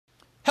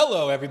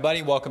Hello,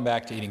 everybody. Welcome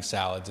back to Eating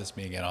Salads. It's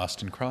me again,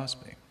 Austin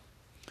Crosby.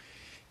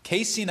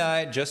 Casey and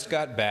I just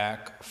got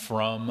back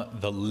from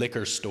the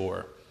liquor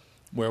store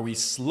where we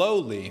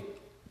slowly,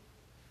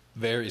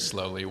 very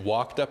slowly,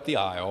 walked up the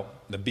aisle,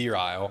 the beer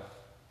aisle,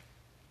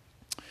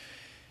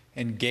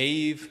 and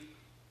gave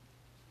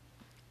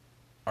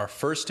our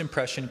first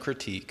impression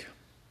critique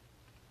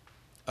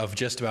of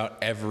just about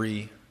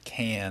every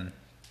can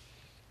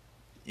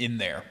in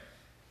there.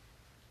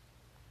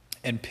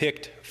 And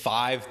picked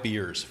 5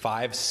 beers,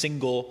 5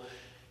 single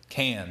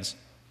cans,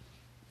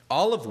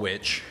 all of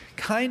which,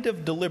 kind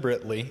of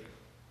deliberately,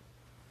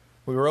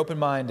 we were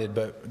open-minded,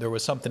 but there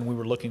was something we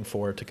were looking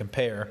for to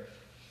compare.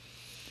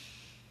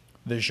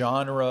 The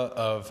genre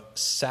of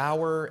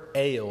sour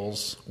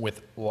ales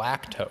with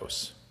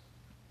lactose.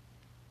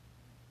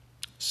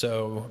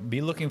 So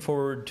be looking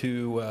forward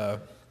to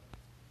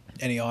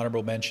any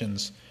honorable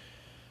mentions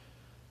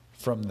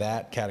from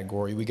that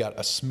category. We got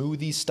a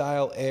smoothie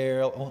style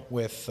ale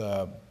with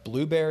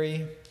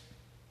blueberry.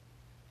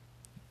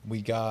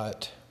 We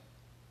got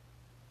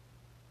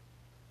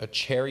a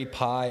cherry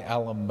pie a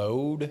la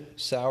mode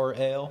sour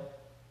ale.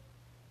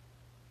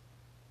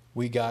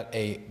 We got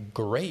a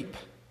grape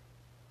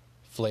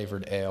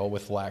flavored ale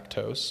with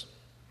lactose.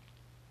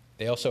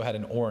 They also had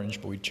an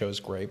orange, but we chose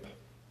grape.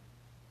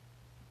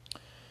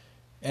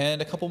 And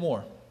a couple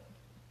more.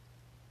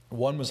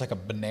 One was like a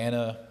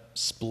banana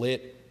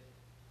split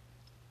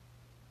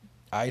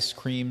ice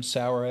cream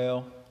sour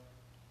ale.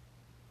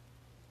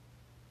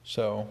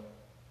 So,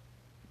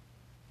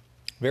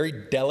 very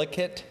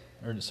delicate,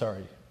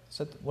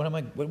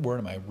 what word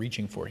am I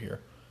reaching for here?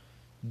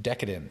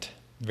 Decadent,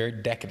 very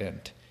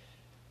decadent,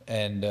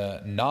 and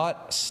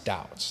not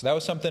stouts. That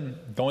was something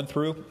going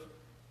through.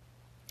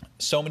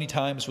 So many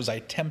times was I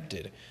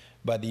tempted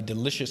by the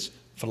delicious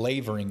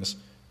flavorings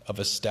of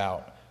a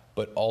stout,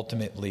 but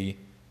ultimately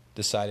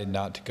decided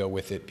not to go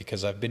with it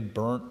because I've been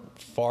burnt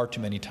far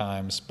too many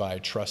times by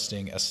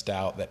trusting a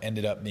stout that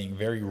ended up being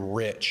very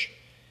rich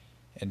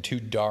and too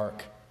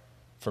dark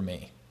for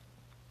me.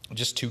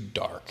 Just too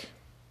dark.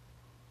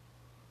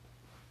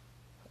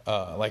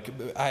 I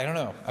don't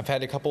know. I've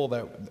had a couple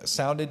that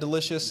sounded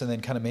delicious and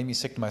then kind of made me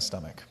sick to my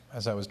stomach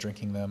as I was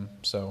drinking them.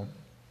 So,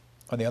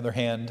 on the other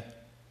hand,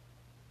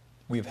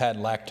 we've had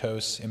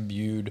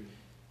lactose-imbued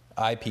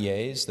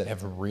IPAs that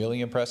have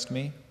really impressed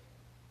me.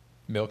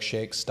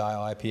 Milkshake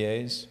style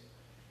IPAs.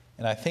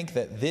 And I think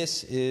that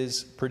this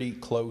is pretty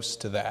close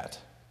to that.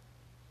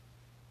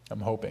 I'm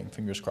hoping,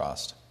 fingers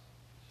crossed.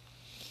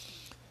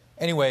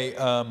 Anyway,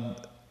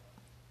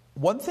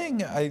 one thing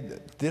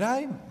did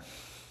I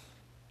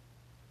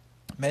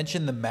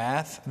mention the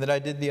math that I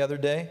did the other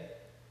day,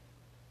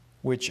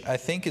 which I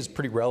think is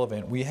pretty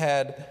relevant. We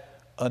had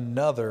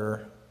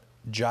another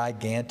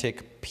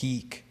gigantic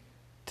peak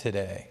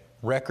today,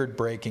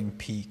 record-breaking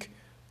peak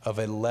of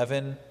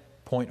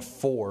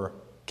 11.4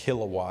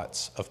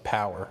 kilowatts of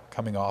power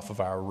coming off of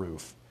our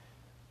roof.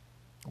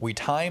 We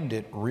timed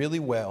it really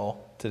well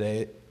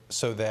today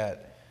so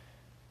that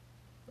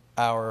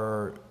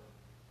our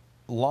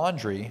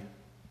laundry,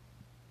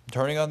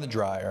 turning on the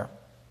dryer,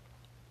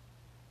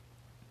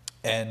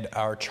 and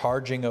our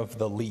charging of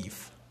the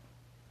Leaf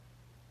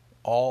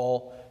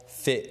all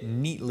fit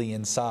neatly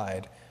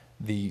inside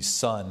the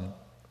sun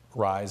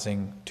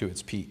rising to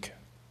its peak.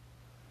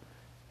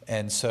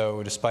 And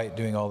so despite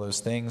doing all those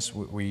things,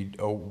 we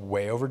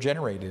way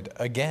over-generated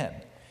again.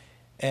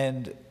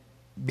 And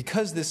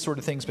because this sort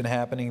of thing's been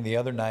happening, the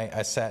other night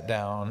I sat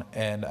down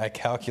and I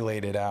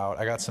calculated out,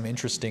 I got some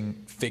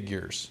interesting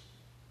figures.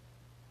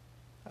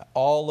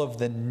 All of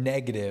the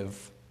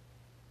negative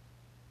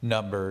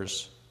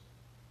numbers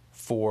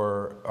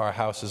for our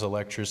house's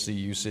electricity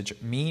usage,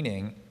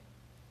 meaning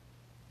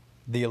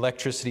the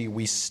electricity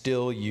we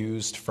still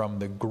used from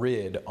the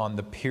grid on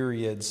the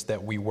periods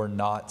that we were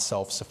not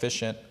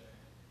self-sufficient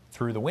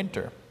through the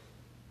winter.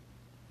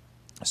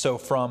 So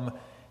from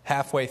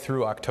halfway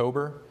through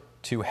October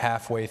to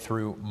halfway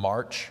through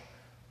March,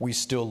 we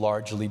still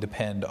largely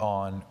depend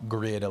on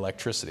grid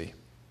electricity,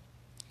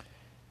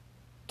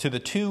 to the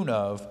tune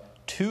of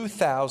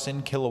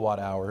 2,000 kilowatt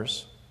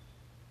hours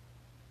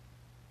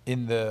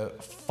in the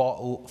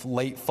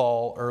late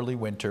fall, early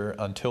winter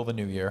until the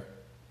new year,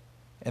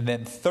 and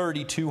then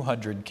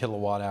 3,200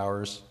 kilowatt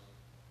hours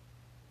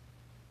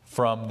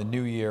from the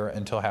new year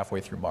until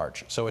halfway through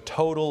March. So a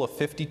total of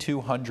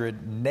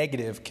 5,200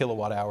 negative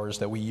kilowatt hours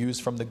that we use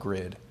from the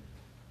grid,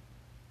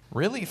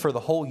 really for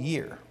the whole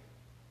year.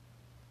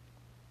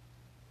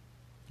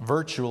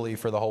 Virtually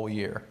for the whole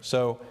year.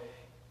 So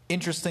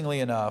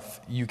interestingly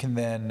enough, you can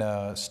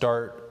then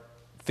start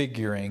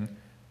figuring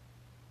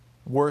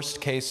worst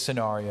case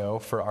scenario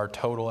for our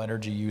total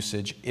energy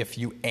usage if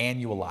you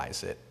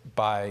annualize it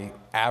by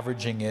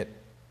averaging it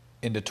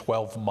into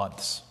 12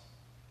 months.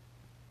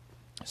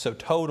 So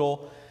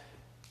total,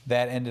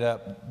 that ended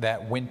up,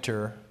 that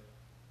winter,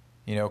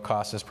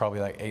 cost us probably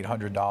like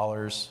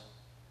 $800.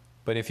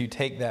 But if you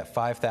take that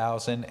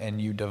 5,000 and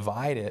you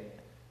divide it,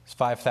 it's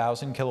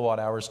 5,000 kilowatt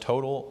hours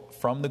total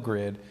from the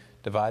grid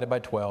divided by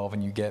 12,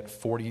 and you get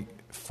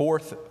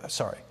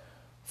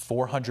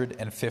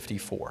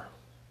 454.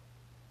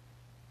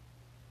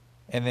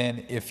 And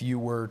then if you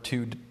were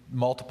to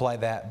multiply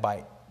that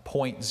by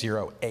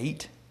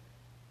 0.08,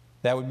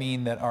 that would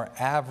mean that our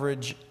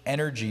average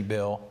energy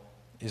bill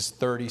is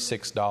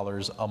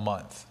 $36 a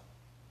month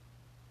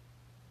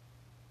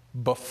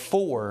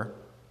before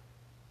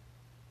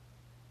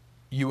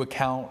you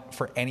account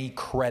for any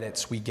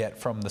credits we get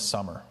from the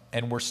summer.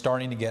 And we're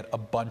starting to get a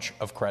bunch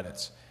of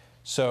credits.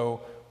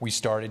 So we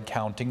started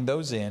counting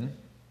those in.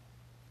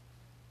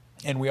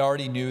 And we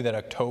already knew that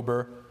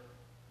October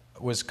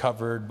was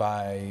covered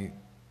by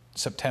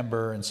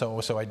September. And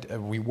so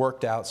we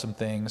worked out some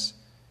things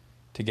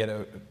to get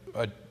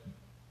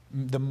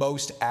the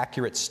most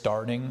accurate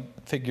starting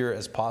figure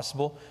as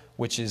possible,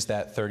 which is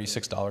that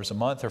 $36 a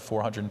month or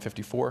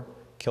 454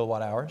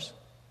 kilowatt hours.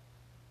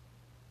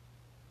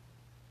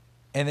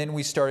 And then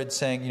we started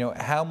saying,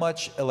 how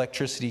much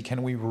electricity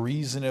can we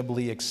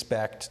reasonably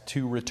expect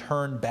to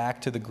return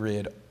back to the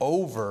grid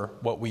over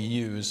what we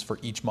use for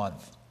each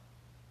month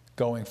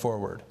going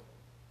forward,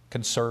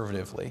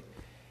 conservatively.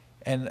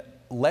 And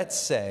let's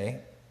say,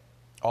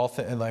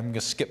 and I'm going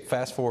to skip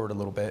fast forward a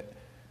little bit,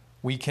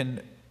 we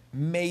can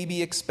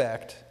maybe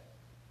expect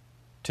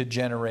to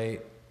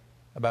generate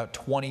about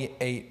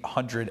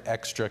 2,800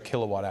 extra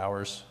kilowatt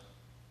hours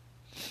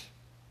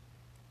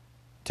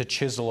to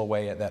chisel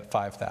away at that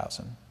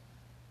 5,000.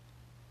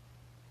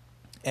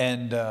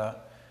 And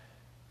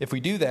if we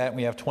do that,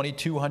 we have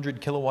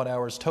 2,200 kilowatt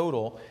hours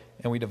total,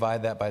 and we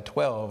divide that by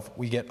 12,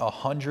 we get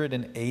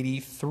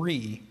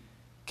 183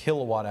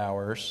 kilowatt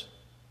hours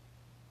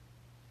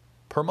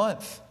per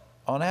month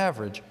on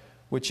average,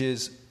 which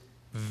is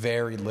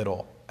very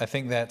little. I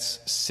think that's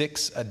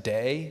 6 a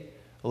day,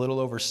 a little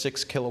over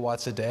 6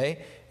 kilowatts a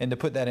day. And to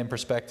put that in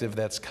perspective,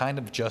 that's kind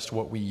of just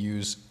what we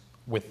use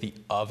with the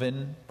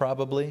oven,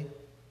 probably.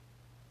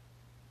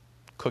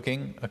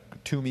 Cooking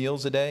 2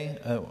 meals a day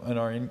on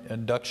our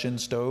induction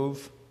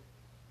stove.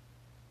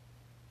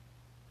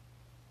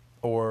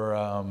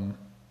 Or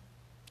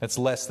that's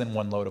less than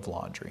 1 load of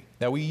laundry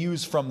that we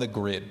use from the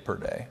grid per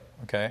day,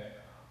 okay?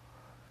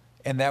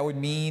 And that would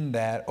mean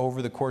that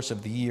over the course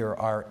of the year,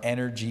 our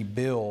energy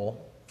bill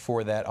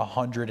for that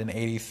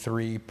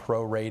 183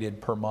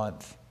 prorated per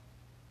month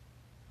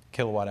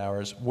kilowatt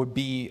hours would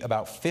be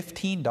about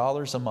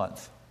 $15 a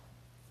month,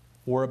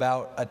 or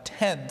about a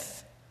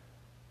tenth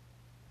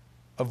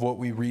of what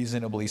we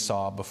reasonably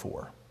saw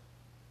before.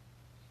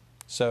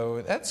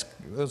 So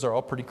those are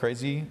all pretty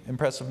crazy,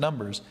 impressive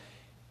numbers.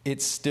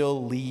 It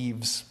still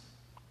leaves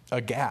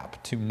a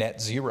gap to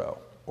net zero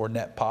or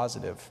net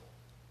positive.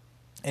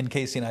 And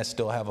Casey and I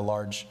still have a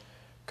large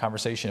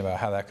conversation about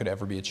how that could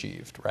ever be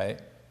achieved, right?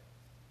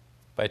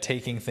 By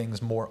taking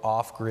things more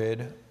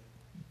off-grid,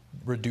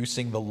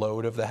 reducing the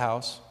load of the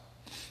house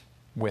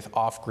with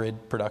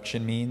off-grid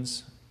production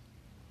means,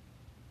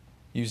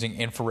 using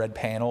infrared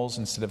panels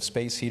instead of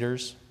space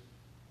heaters.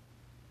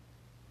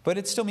 But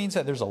it still means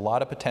that there's a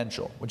lot of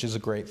potential, which is a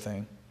great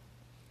thing.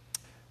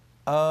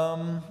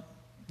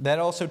 That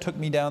also took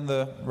me down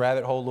the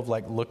rabbit hole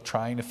of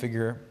trying to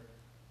figure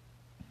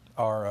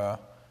our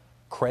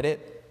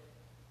credit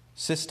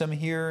system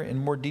here in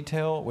more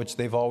detail, which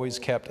they've always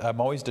kept.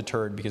 I'm always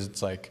deterred because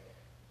it's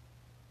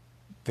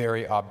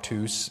very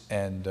obtuse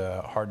and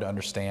hard to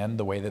understand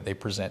the way that they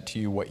present to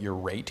you what your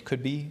rate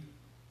could be.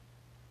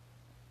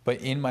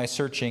 But in my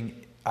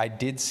searching, I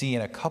did see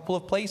in a couple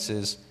of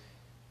places,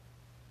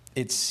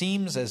 it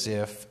seems as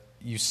if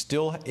you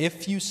still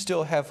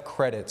have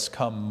credits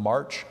come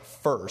March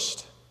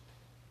 1st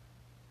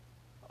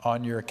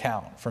on your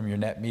account from your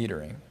net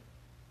metering.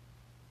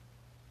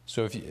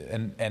 So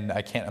and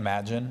I can't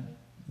imagine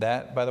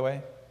that, by the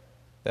way,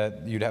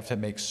 that you'd have to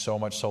make so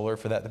much solar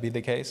for that to be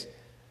the case.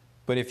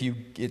 But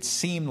it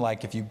seemed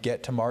like if you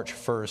get to March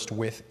 1st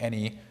with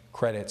any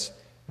credits,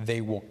 they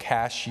will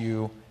cash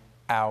you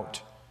out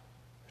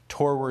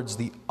towards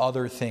the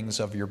other things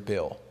of your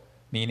bill,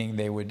 meaning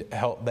they would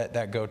help let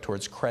that go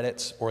towards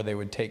credits, or they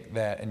would take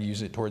that and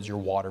use it towards your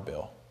water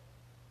bill.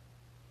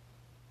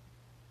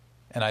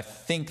 And I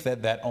think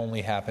that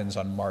only happens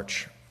in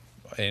March.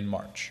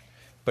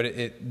 But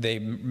they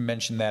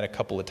mentioned that a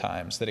couple of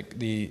times, that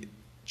the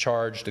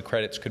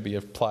credits could be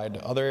applied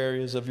to other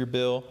areas of your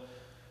bill,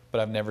 but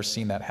I've never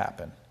seen that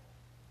happen.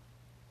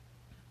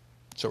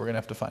 So we're going to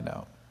have to find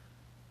out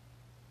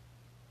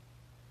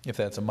if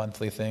that's a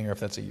monthly thing or if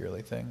that's a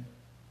yearly thing.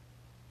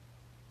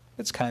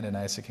 It's kind of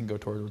nice. It can go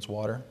towards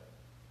water.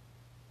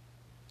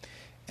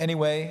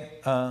 Anyway,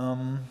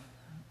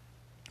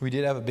 we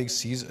did have a big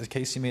Caesar.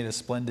 Casey made a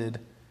splendid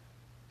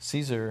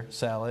Caesar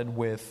salad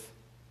with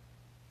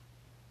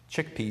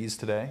chickpeas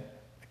today.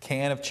 A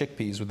can of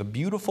chickpeas with a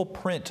beautiful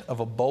print of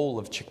a bowl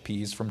of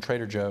chickpeas from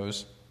Trader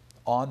Joe's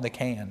on the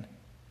can.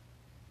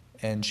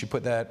 And she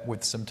put that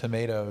with some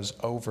tomatoes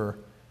over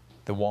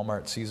the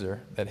Walmart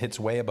Caesar that hits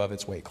way above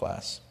its weight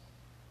class.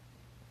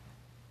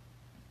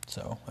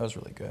 So that was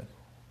really good.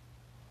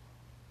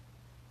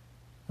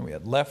 And we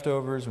had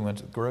leftovers. We went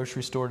to the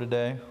grocery store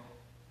today.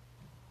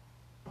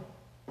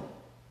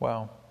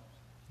 Wow,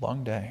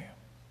 long day.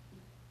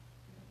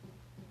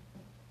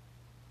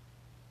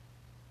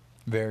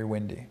 Very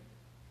windy.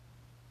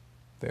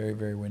 Very,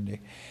 very windy.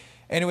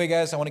 Anyway,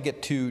 guys, I want to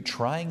get to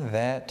trying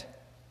that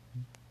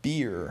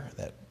beer,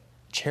 that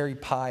cherry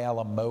pie a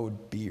la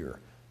mode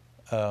beer.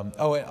 And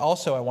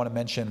also I want to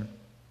mention,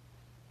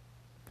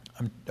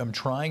 I'm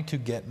trying to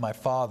get my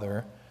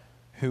father,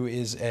 who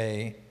is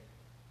a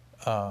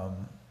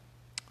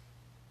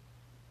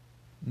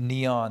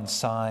neon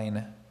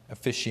sign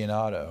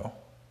aficionado,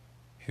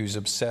 who's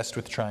obsessed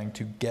with trying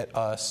to get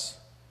us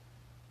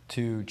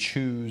to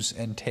choose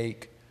and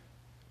take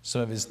some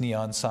of his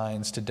neon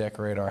signs to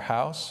decorate our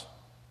house.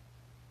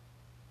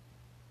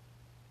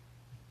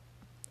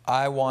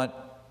 I want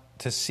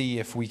to see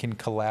if we can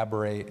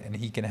collaborate and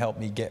he can help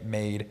me get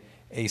made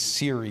a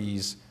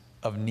series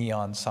of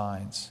neon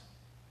signs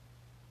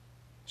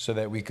so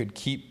that we could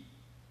keep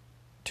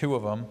 2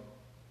 of them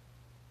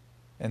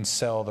and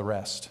sell the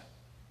rest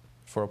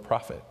for a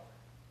profit.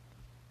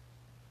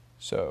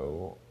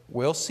 So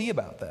we'll see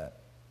about that.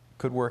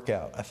 Could work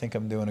out. I think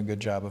I'm doing a good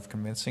job of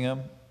convincing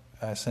him.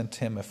 I sent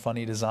him a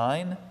funny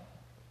design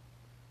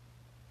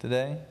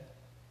today.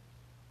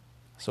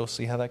 So we'll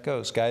see how that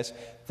goes. Guys,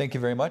 thank you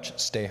very much.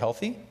 Stay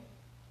healthy.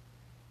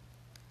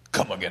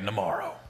 Come again tomorrow.